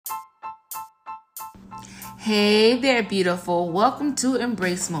Hey there, beautiful. Welcome to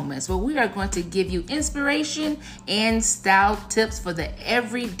Embrace Moments, where we are going to give you inspiration and style tips for the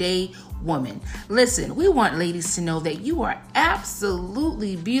everyday woman. Listen, we want ladies to know that you are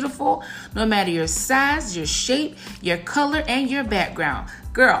absolutely beautiful, no matter your size, your shape, your color, and your background.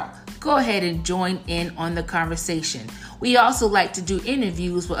 Girl, go ahead and join in on the conversation. We also like to do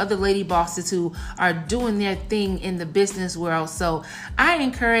interviews with other lady bosses who are doing their thing in the business world. So I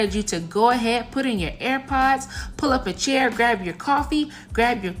encourage you to go ahead, put in your AirPods, pull up a chair, grab your coffee,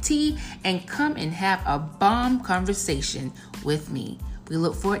 grab your tea, and come and have a bomb conversation with me. We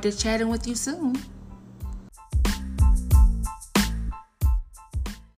look forward to chatting with you soon.